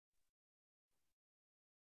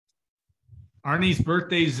Arni's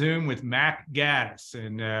birthday Zoom with Mack Gadis,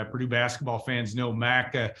 and Purdue basketball fans know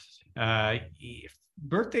Mack.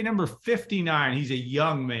 Birthday number 59. He's a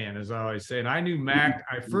young man, as I always say. And I knew Mack.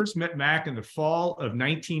 I first met Mack in the fall of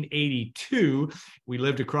 1982. We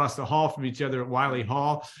lived across the hall from each other at Wiley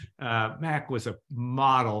Hall. Mack was a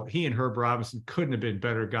model. He and Herb Robinson couldn't have been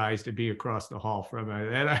better guys to be across the hall from.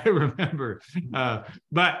 That I remember.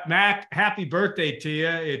 But Mack, happy birthday to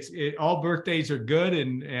you. All birthdays are good,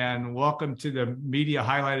 and welcome to the media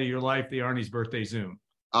highlight of your life, the Arni's birthday Zoom.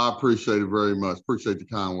 I appreciate it very much. Appreciate the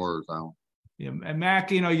kind words, Alan. Yeah, and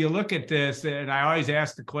Mack, you look at this, and I always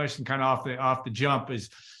ask the question kind of off the jump is,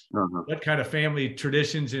 what kind of family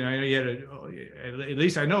traditions? You had at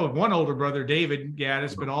least I know one older brother, David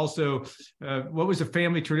Gadis, but also what was a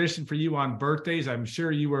family tradition for you on birthdays? I'm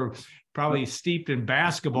sure you were probably steeped in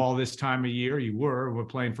basketball this time of year. You were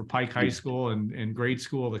playing for Pike High School and grade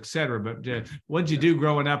school, et cetera. But what did you do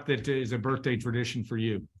growing up that is a birthday tradition for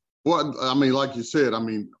you? Well, I mean, like you said, I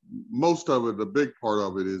mean, most of it, the big part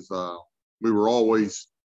of it is we were always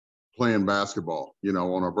playing basketball, on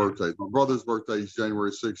our birthdays. My brother's birthday is January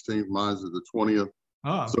 16th. Mine's is the 20th.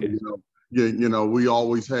 Oh, okay. So, we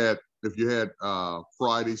always had, if you had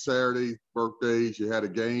Friday, Saturday birthdays, you had a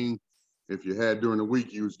game. If you had during the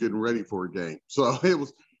week, you was getting ready for a game. So it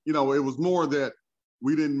was, it was more that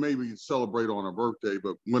we didn't maybe celebrate on our birthday,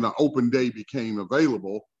 but when an open day became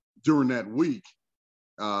available during that week,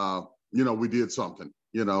 we did something,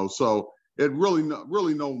 so it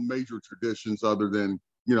really no major traditions other than,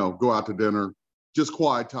 go out to dinner, just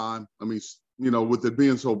quiet time. I mean, with it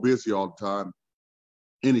being so busy all the time,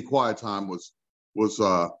 any quiet time was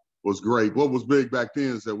great. What was big back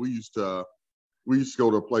then is that we used to go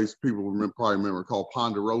to a place people probably remember called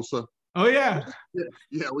Ponderosa. Oh yeah.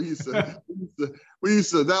 Yeah. We used to,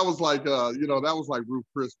 that was like, that was like Ruth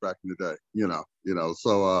Chris back in the day,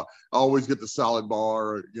 so I always get the salad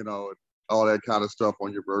bar, all that kind of stuff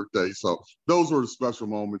on your birthday. So those were the special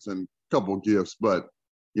moments and a couple of gifts, but,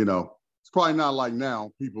 it's probably not like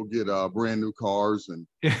now. People get brand new cars and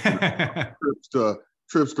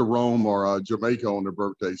trips to Rome or Jamaica on their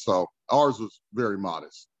birthday. So ours was very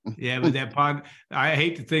modest. Yeah, but I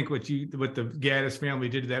hate to think what the Gadis family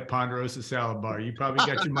did to that Ponderosa salad bar. You probably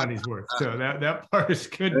got your money's worth. So that part is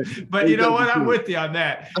good. But you know what? I'm with you on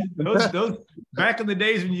that. Those back in the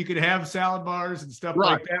days when you could have salad bars and stuff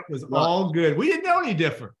like that was all good. We didn't know any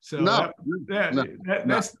different. So that's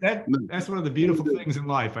one of the beautiful things in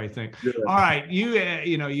life, I think. Yeah. All right,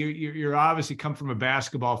 you're obviously come from a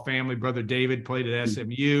basketball family. Brother David played at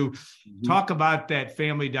SMU. Mm-hmm. Talk about that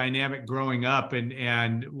family dynamic growing up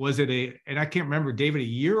and was it and I can't remember, David, a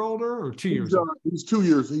year older or 2 years older? He's 2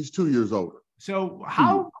 years. He's 2 years older. So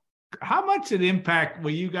how much did it impact?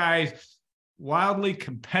 Were you guys wildly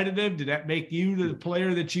competitive? Did that make you the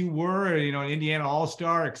player that you were, Indiana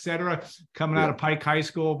All-Star, et cetera, coming out of Pike High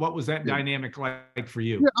School? What was that dynamic like for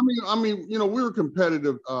you? Yeah, I mean, we were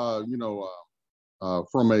competitive,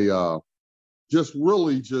 from a just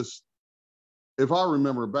if I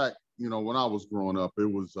remember back, when I was growing up, it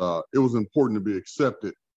was important to be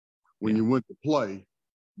accepted when you went to play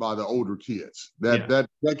by the older kids. That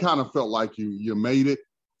kind of felt like you made it.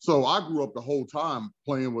 So I grew up the whole time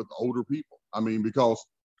playing with older people. I mean, because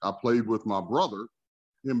I played with my brother,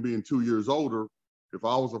 him being 2 years older. If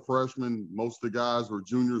I was a freshman, most of the guys were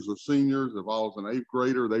juniors or seniors. If I was an eighth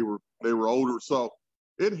grader, they were older. So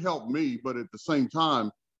it helped me. But at the same time,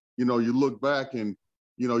 you look back and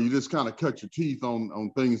you just kind of cut your teeth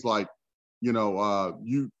on things like, you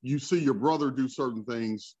see your brother do certain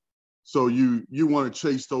things. So you want to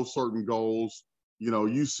chase those certain goals.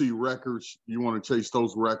 You see records, you want to chase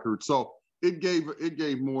those records. So it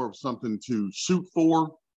gave more of something to shoot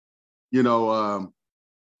for,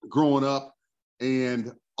 growing up.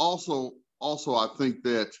 And also I think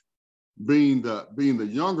that being the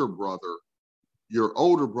younger brother, your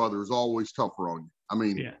older brother is always tougher on you. I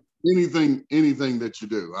mean, anything that you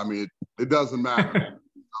do, I mean, it doesn't matter.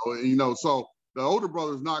 So the older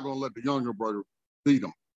brother is not going to let the younger brother beat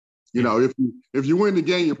him. If you win the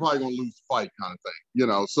game, you're probably going to lose the fight, kind of thing.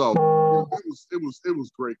 So it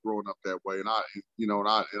was great growing up that way, and I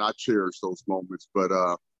cherish those moments. But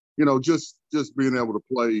just being able to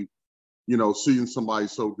play, seeing somebody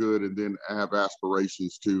so good, and then have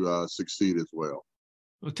aspirations to succeed as well.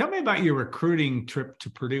 Well, tell me about your recruiting trip to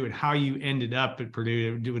Purdue and how you ended up at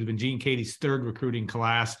Purdue. It would have been Gene Keady's third recruiting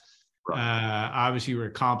class. Right. Obviously, you were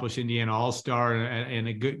accomplished Indiana All-Star and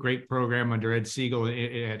a great program under Ed Siegel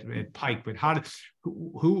at Pike. But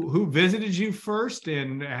who visited you first,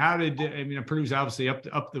 and how did Purdue's obviously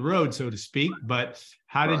up the road, so to speak. But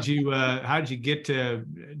how did you get to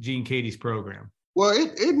Gene Keady's program? Well,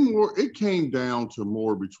 it came down to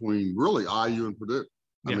more between really IU and Purdue.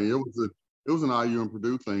 I mean, it was an IU and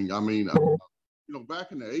Purdue thing. I mean,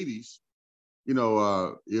 back in the 80s,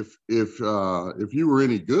 if you were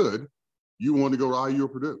any good, you wanted to go to IU or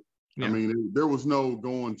Purdue. Yeah. I mean, there was no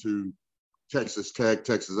going to Texas Tech,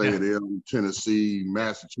 Texas A&M, Tennessee,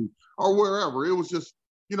 Massachusetts, or wherever. It was just,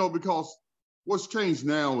 because what's changed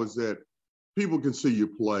now is that people can see you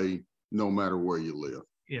play no matter where you live.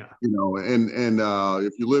 Yeah. And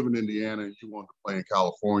if you live in Indiana and you want to play in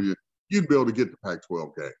California, you'd be able to get to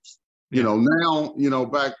Pac-12 games. Yeah. Now,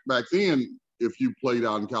 back then, if you played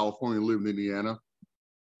out in California and lived in Indiana,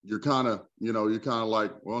 you're kind of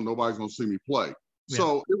like, well, nobody's going to see me play. Yeah.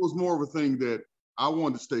 So it was more of a thing that I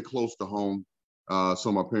wanted to stay close to home,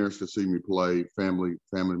 so my parents could see me play, family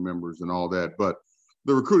members and all that. But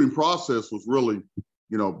the recruiting process was really,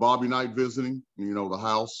 Bobby Knight visiting, the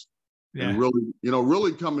house. Yeah. And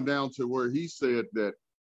really coming down to where he said that,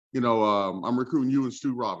 I'm recruiting you and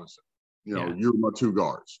Stu Robinson. You're my two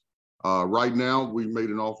guards. Right now, we made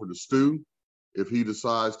an offer to Stu. If he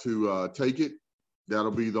decides to take it,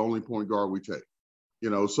 that'll be the only point guard we take.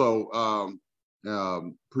 So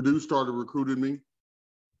Purdue started recruiting me.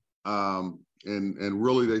 And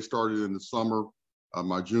really they started in the summer of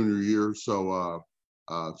my junior year. So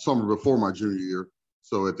summer before my junior year.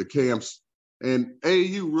 So at the camps. And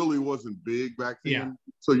AAU really wasn't big back then. Yeah.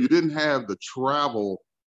 So you didn't have the travel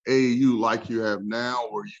AAU like you have now,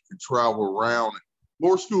 where you can travel around.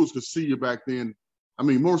 More schools could see you back then. I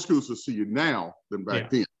mean, more schools could see you now than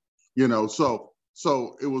back then. So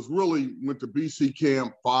it was really went to BC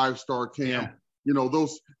camp, 5-star camp. Yeah.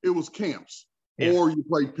 It was camps. Yeah. Or you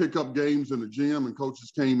played pickup games in the gym and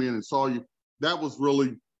coaches came in and saw you. That was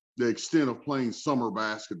really the extent of playing summer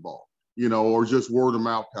basketball, or just word of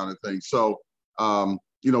mouth kind of thing. So,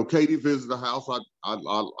 Keady visited the house. I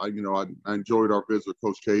enjoyed our visit with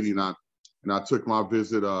Coach Keady, and I took my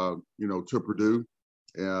visit, to Purdue.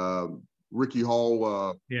 Ricky Hall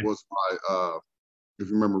was my, if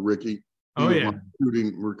you remember Ricky, he was my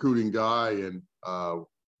recruiting guy, and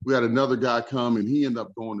we had another guy come, and he ended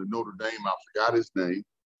up going to Notre Dame. I forgot his name.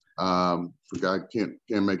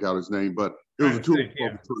 Can't make out his name, but it was a tour. And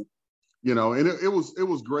it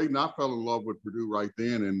was great, and I fell in love with Purdue right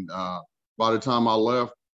then. And by the time I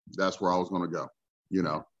left, that's where I was going to go.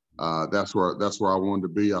 That's where I wanted to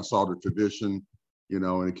be. I saw the tradition,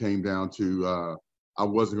 and it came down to I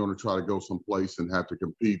wasn't going to try to go someplace and have to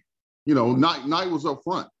compete. Knight was up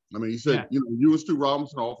front. I mean, he said, you and Stu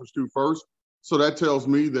Robinson offered Stu first. So that tells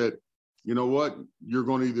me that, you're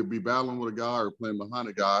going to either be battling with a guy or playing behind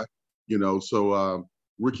a guy, So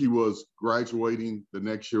Ricky was graduating the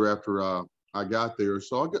next year after I got there.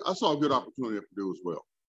 So I saw a good opportunity at Purdue as well.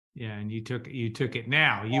 Yeah, and you took it.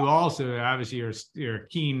 Now you also obviously you're a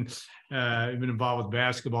keen, you've been involved with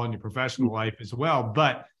basketball in your professional life as well.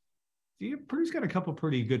 But Purdue's got a couple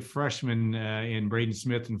pretty good freshmen in Braden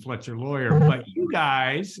Smith and Fletcher Lawyer. But you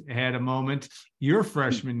guys had a moment your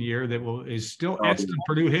freshman year that is still etched in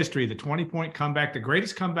Purdue history. The 20-point comeback, the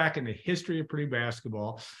greatest comeback in the history of Purdue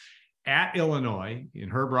basketball at Illinois.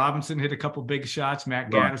 And Herb Robinson hit a couple big shots.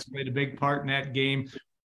 Mack Gadis played a big part in that game.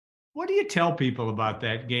 What do you tell people about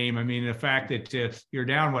that game? I mean, the fact that you're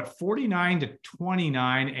down,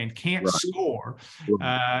 49-29 and can't score.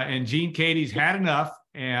 And Gene Keady's had enough,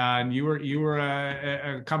 and you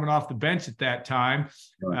were coming off the bench at that time.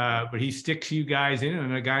 But he sticks you guys in,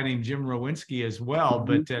 and a guy named Jim Rowinski as well.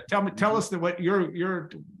 But tell us what your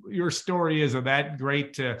story is of that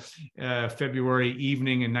great February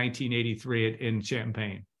evening in 1983 in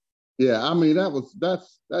Champaign. Yeah, I mean,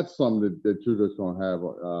 that's something that you're just gonna have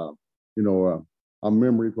a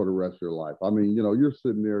memory for the rest of your life. I mean, you're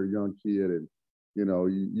sitting there, a young kid, and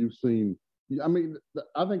you've seen. I mean,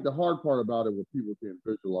 I think the hard part about it, what people can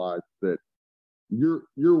visualize, that you're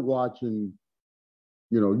watching,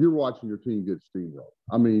 you're watching your team get steamrolled.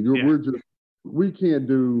 I mean, we can't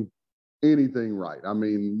do anything right. I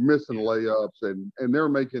mean, missing layups, and they're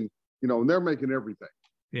making, and they're making everything.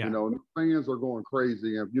 Yeah. And the fans are going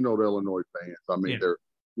crazy. And the Illinois fans, I mean, they're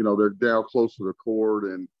down close to the court,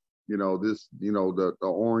 and the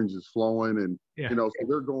orange is flowing, and so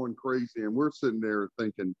they're going crazy, and we're sitting there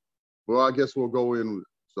thinking, well, I guess we'll go in.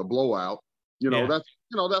 It's a blowout. That's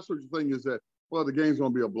what your thing is, that, well, the game's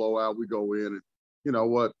going to be a blowout. We go in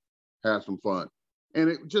and, have some fun. And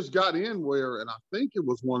it just got in where, and I think it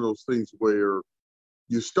was one of those things where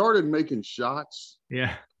you started making shots.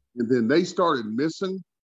 Yeah. And then they started missing.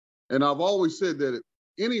 And I've always said that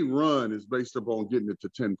any run is based upon getting it to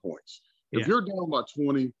 10 points. If you're down by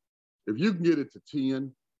 20, if you can get it to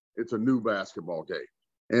 10, it's a new basketball game.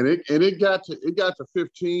 And it got to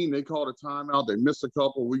 15. They called a timeout. They missed a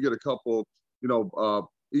couple. We get a couple,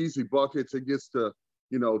 easy buckets. It gets to,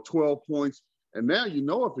 12 points. And now,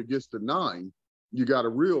 if it gets to 9, you got a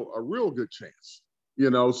real good chance,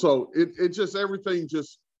 So it just, everything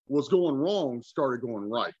just was going wrong, started going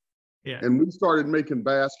right. Yeah. And we started making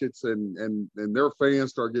baskets, and their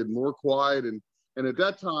fans started getting more quiet. And at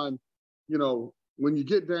that time, when you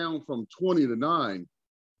get down from 20 to 9,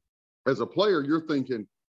 as a player, you're thinking,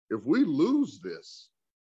 if we lose this,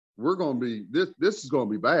 we're going to be this is going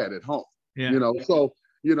to be bad at home. Yeah. So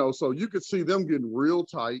you could see them getting real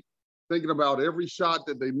tight, thinking about every shot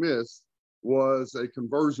that they missed was a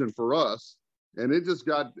conversion for us. And it just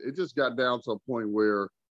got down to a point where,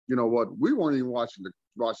 we weren't even watching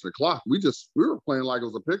the clock. We were playing like it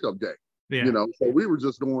was a pickup game. Yeah. So we were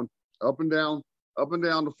just going up and down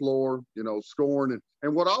the floor, scoring.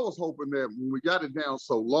 And what I was hoping that when we got it down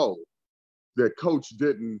so low, that coach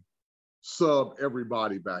didn't sub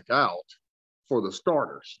everybody back out for the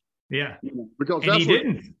starters. Yeah. Because he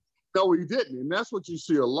didn't. No, he didn't. And that's what you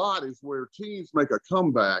see a lot, is where teams make a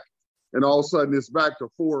comeback and all of a sudden it's back to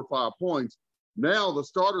 4 or 5 points. Now the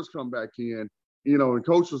starters come back in, and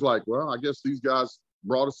coach was like, well, I guess these guys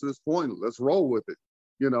brought us to this point. Let's roll with it.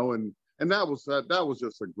 And that was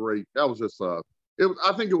just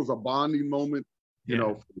I think it was a bonding moment,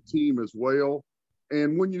 for the team as well.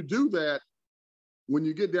 And when you do that, when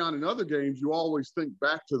you get down in other games, you always think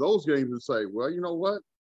back to those games and say, well, you know what?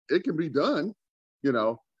 It can be done,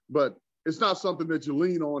 but it's not something that you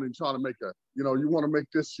lean on and try to make you want to make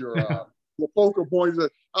this your focal point.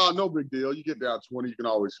 That, no big deal. You get down 20, you can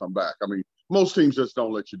always come back. I mean, most teams just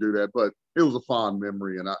don't let you do that, but it was a fond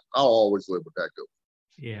memory, and I'll always live with that goal.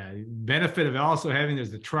 Yeah, benefit of also having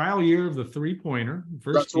there's the trial year of the three-pointer,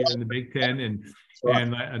 first year in the Big Ten, and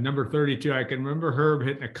number 32. I can remember Herb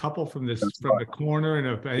hitting a couple from the corner, and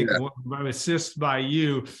I think one assist by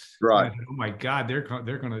you. Right. Oh my God, they're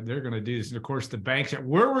gonna do this. And of course, the bank shot.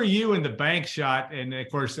 Where were you in the bank shot? And of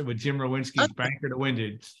course, with Jim Rowinski's banker to win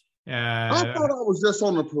it. I thought I was just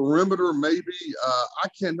on the perimeter, maybe. I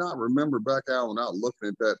cannot remember back out and out looking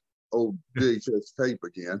at that old VHS tape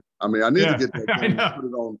again. I mean, I need to get that thing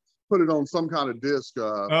and put it on some kind of disc.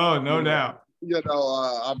 No doubt.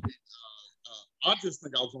 I just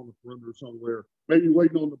think I was on the perimeter somewhere, maybe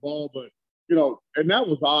waiting on the ball, but and that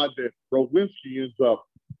was odd that Rowinski ends up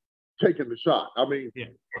taking the shot. I mean,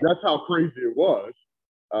 that's how crazy it was.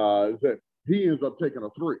 Is that he ends up taking a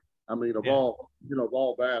 3. I mean, of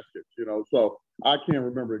all baskets, so I can't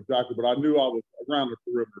remember exactly, but I knew I was around the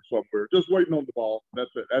perimeter somewhere, just waiting on the ball. That's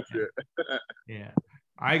it. Yeah.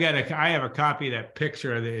 I have a copy of that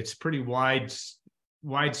picture. It's pretty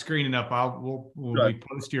widescreen enough. When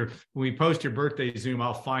we post your birthday Zoom,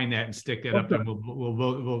 I'll find that and stick that up, and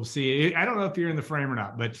we'll see it. I don't know if you're in the frame or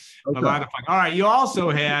not, but a lot of fun. All right. You also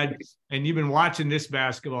had, and you've been watching this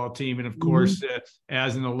basketball team, and of course,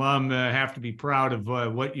 as an alum, have to be proud of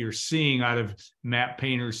what you're seeing out of Matt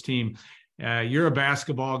Painter's team. You're a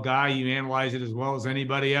basketball guy. You analyze it as well as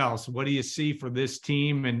anybody else. What do you see for this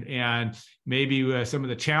team, and maybe some of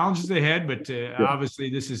the challenges ahead? But obviously,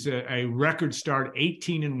 this is a record start,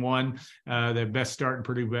 18-1, the best start in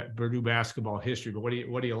Purdue basketball history. But what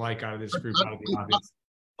do you like out of this group?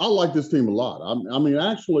 I like this team a lot. I mean,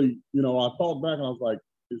 actually, I thought back and I was like,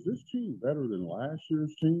 is this team better than last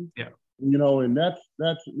year's team? Yeah. And that's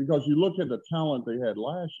because you look at the talent they had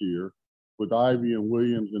last year with Ivy and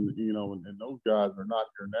Williams, and and those guys are not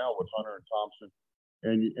here now with Hunter and Thompson,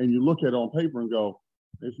 and you look at it on paper and go,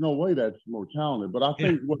 there's no way that's more talented. But I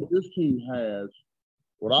think what this team has,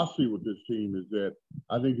 what I see with this team is that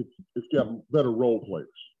I think it's got better role players.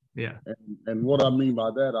 Yeah. And what I mean by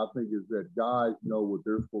that, I think, is that guys know what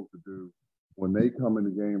they're supposed to do when they come in the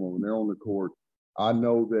game or when they're on the court. I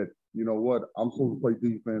know that, I'm supposed to play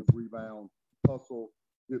defense, rebound, hustle,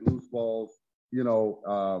 get loose balls.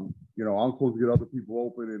 I'm supposed to get other people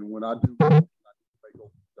open, and when I do, I need to make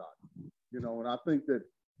open shots. And I think that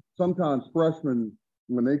sometimes freshmen,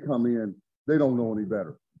 when they come in, they don't know any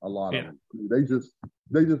better. A lot of them, they just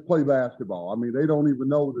play basketball. I mean, they don't even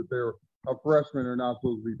know that they're a freshman. They're not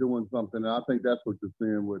supposed to be doing something. And I think that's what you're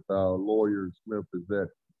seeing with Lawyer and Smith, is that,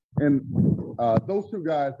 and those two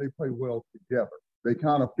guys, they play well together. They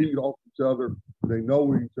kind of feed off each other. They know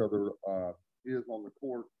what each other is on the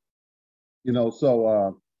court.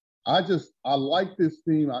 So I like this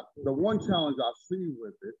team. The one challenge I see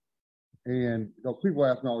with it, and people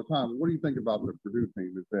ask me all the time, what do you think about the Purdue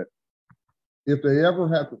team, is that if they ever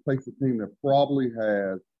have to face a team that probably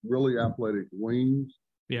has really athletic wings.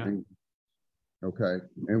 Yeah. And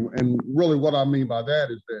really what I mean by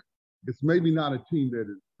that is that it's maybe not a team that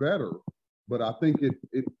is better, but I think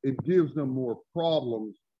it gives them more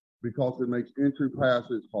problems because it makes entry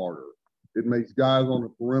passes harder. It makes guys on the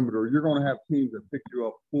perimeter. You're going to have teams that pick you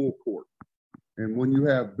up full court. And when you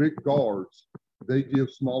have big guards, they give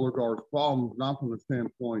smaller guards problems, not from the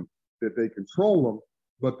standpoint that they control them,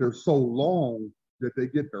 but they're so long that they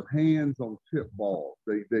get their hands on tip balls.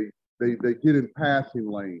 They get in passing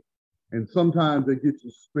lane, and sometimes they get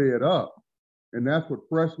you sped up. And that's what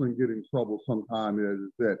freshmen get in trouble sometimes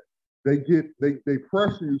is that they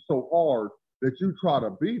pressure you so hard that you try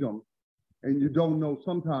to beat them, and you don't know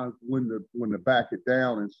sometimes when to back it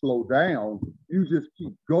down and slow down. You just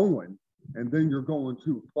keep going, and then you're going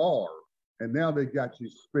too far. And now they got you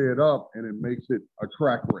sped up, and it makes it a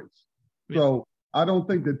track race. Yeah. So I don't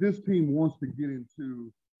think that this team wants to get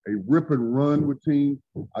into a rip and run with teams.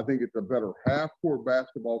 I think it's a better half-court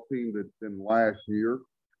basketball team than last year.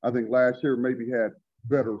 I think last year maybe had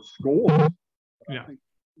better scores. Yeah. I think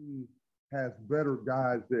the team has better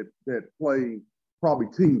guys that play probably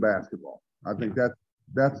team basketball. I think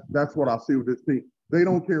that's what I see with this team. They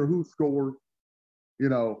don't care who scores,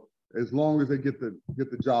 as long as they get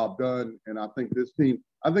the job done. And I think this team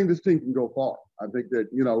can go far. I think that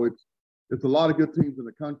it's a lot of good teams in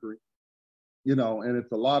the country, and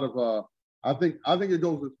it's a lot of I think it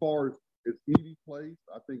goes as far as Edey plays.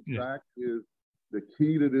 I think Zach is the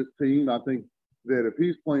key to this team. I think that if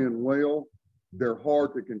he's playing well, they're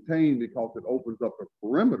hard to contain because it opens up the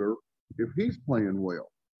perimeter if he's playing well.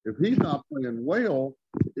 If he's not playing well,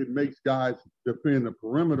 it makes guys defend the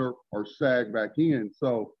perimeter or sag back in.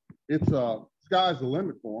 So it's sky's the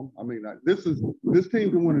limit for them. I mean, this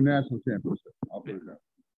team can win a national championship. I'll put it that.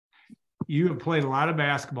 You have played a lot of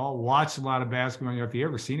basketball, watched a lot of basketball. Have you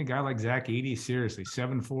ever seen a guy like Zach Edey? Seriously,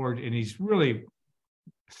 7'4", and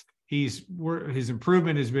his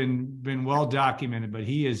improvement has been well documented, but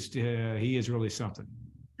he is really something.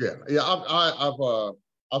 Yeah.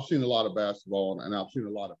 I've seen a lot of basketball, and I've seen a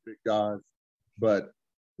lot of big guys, but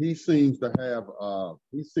he seems to have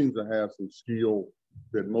some skill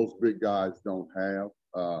that most big guys don't have.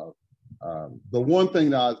 The one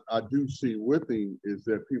thing that I do see with him is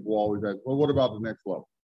that people always ask, well, what about the next level?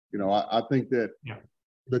 I think that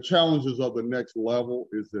the challenges of the next level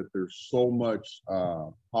is that there's so much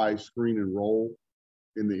high screen and roll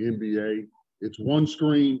in the NBA. It's one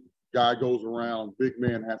screen, guy goes around, big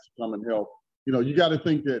man has to come and help. You got to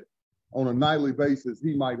think that on a nightly basis,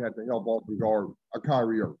 he might have to help off the guard a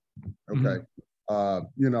Kyrie Irving. Okay.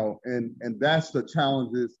 Mm-hmm. And that's the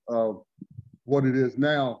challenges of what it is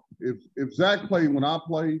now. If Zach played when I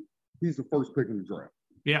played, he's the first pick in the draft.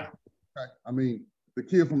 Yeah. Okay. I mean, the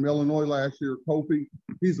kid from Illinois last year, Kofi,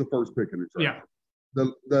 he's the first pick in the draft. Yeah.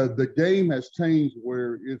 The game has changed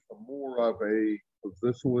where it's more of a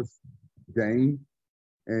positionless game,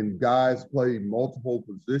 and guys play multiple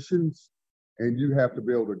positions, and you have to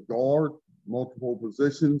be able to guard multiple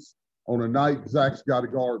positions. On a night, Zach's got to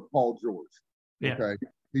guard Paul George. Yeah. Okay.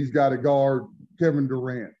 He's got to guard Kevin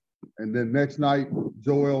Durant. And then next night,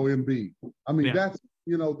 Joel Embiid. I mean, that's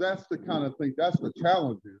the kind of thing, that's the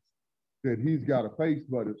challenges that he's got to face.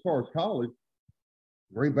 But as far as college,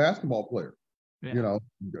 great basketball player. Yeah.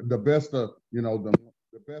 The best the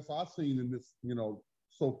best I've seen in this,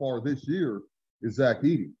 so far this year is Zach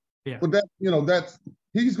Edey. Yeah. But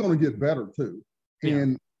he's going to get better too. Yeah.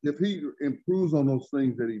 And if he improves on those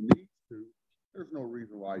things that he needs to, there's no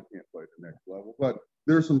reason why he can't play at the next level. But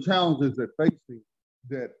there's some challenges that face him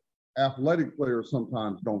that athletic players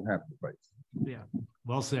sometimes don't have to face. Yeah,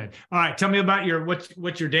 well said. All right, tell me about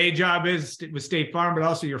what your day job is with State Farm, but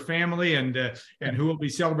also your family and who will be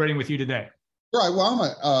celebrating with you today. Right. Well, I'm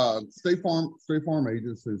a State Farm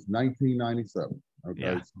agent since 1997. Okay.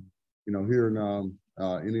 Yeah. So, here in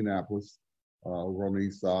Indianapolis, over on the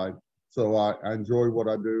east side. So I enjoy what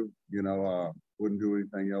I do. Wouldn't do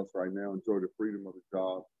anything else right now. Enjoy the freedom of the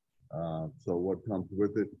job. So what comes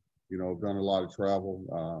with it? I've done a lot of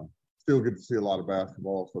travel. Still get to see a lot of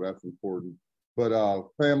basketball, so that's important. But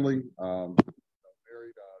family,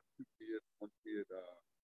 married, 2 kids. One kid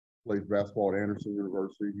plays basketball at Anderson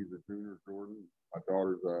University. He's a junior, Jordan. My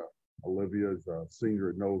daughter's Olivia is a senior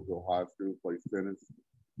at Noblesville High School, plays tennis.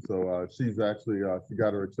 So she's actually she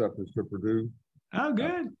got her acceptance to Purdue. Oh,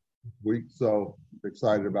 good. Week, so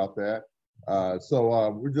excited about that. So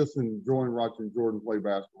we're just enjoying watching Jordan play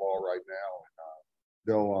basketball right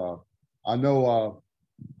now. I know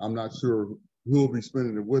I'm not sure who will be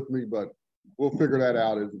spending it with me, but we'll figure that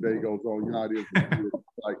out as the day goes on. It is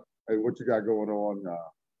like, hey, what you got going on?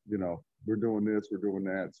 We're doing this, we're doing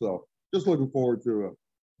that. So just looking forward to a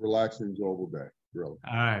relaxing, enjoyable day. really.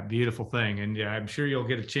 All right, beautiful thing. And yeah, I'm sure you'll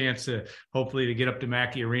get a chance to hopefully to get up to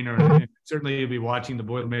Mackey Arena, and certainly you'll be watching the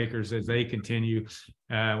Boilermakers as they continue.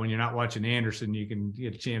 When you're not watching Anderson, you can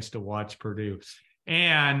get a chance to watch Purdue.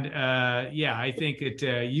 And yeah, I think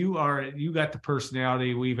that you got the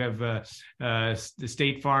personality. We have the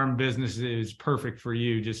State Farm business is perfect for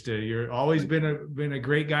you. Just you're always been a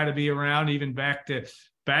great guy to be around, even back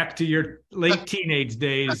to your late teenage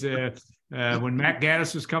days. When Mack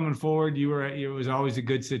Gadis was coming forward, it was always a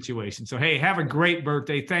good situation. So, hey, have a great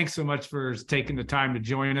birthday. Thanks so much for taking the time to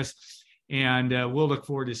join us. And we'll look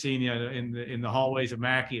forward to seeing you in the hallways of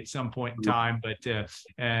Mackey at some point in time. But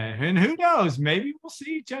and who knows, maybe we'll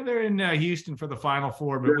see each other in Houston for the Final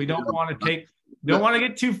Four. But we don't want to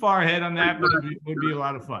get too far ahead on that. But it would be a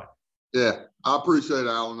lot of fun. Yeah, I appreciate it,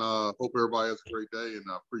 Alan. Hope everybody has a great day, and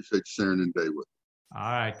I appreciate you sharing the day with me.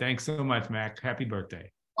 All right, thanks so much, Mac. Happy birthday.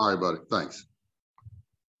 All right, buddy. Thanks.